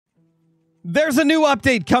There's a new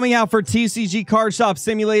update coming out for TCG Card Shop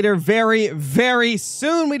Simulator very, very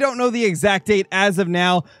soon. We don't know the exact date as of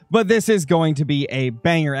now, but this is going to be a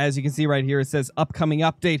banger. As you can see right here, it says upcoming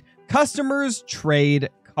update, customers trade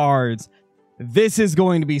cards. This is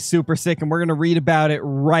going to be super sick, and we're going to read about it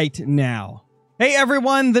right now. Hey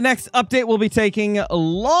everyone, the next update will be taking a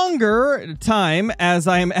longer time as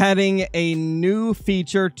I am adding a new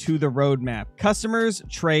feature to the roadmap. Customers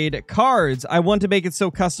trade cards. I want to make it so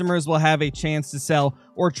customers will have a chance to sell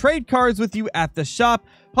or trade cards with you at the shop,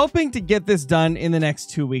 hoping to get this done in the next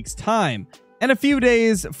 2 weeks' time. And a few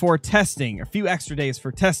days for testing, a few extra days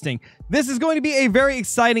for testing. This is going to be a very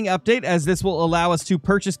exciting update as this will allow us to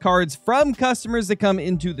purchase cards from customers that come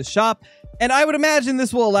into the shop. And I would imagine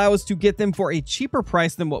this will allow us to get them for a cheaper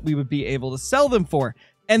price than what we would be able to sell them for.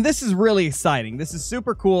 And this is really exciting. This is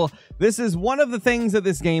super cool. This is one of the things that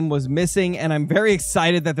this game was missing, and I'm very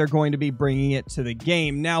excited that they're going to be bringing it to the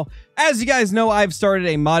game. Now, as you guys know, I've started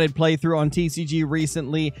a modded playthrough on TCG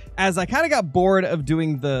recently, as I kind of got bored of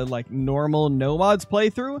doing the normal no mods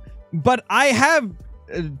playthrough, but I have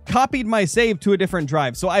copied my save to a different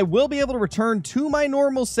drive, so I will be able to return to my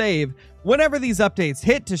normal save whenever these updates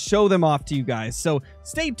hit to show them off to you guys. So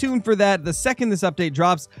stay tuned for that. The second this update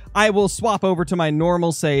drops, I will swap over to my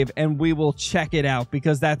normal save and we will check it out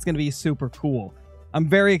because that's going to be super cool. I'm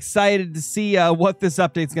very excited to see what this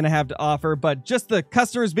update's going to have to offer, but just the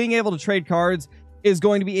customers being able to trade cards is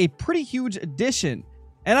going to be a pretty huge addition.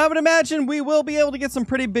 And I would imagine we will be able to get some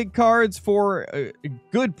pretty big cards for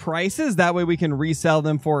good prices. That way we can resell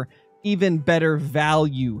them for even better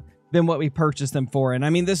value than what we purchased them for. And I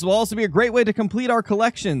mean, this will also be a great way to complete our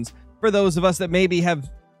collections for those of us that maybe have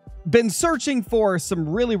been searching for some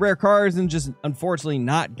really rare cards and just unfortunately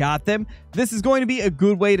not got them. This is going to be a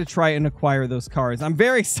good way to try and acquire those cards. I'm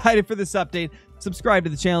very excited for this update. Subscribe to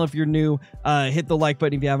the channel if you're new. Hit the like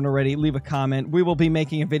button if you haven't already. Leave a comment. We will be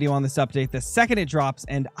making a video on this update the second it drops,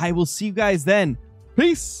 and I will see you guys then.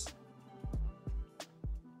 Peace!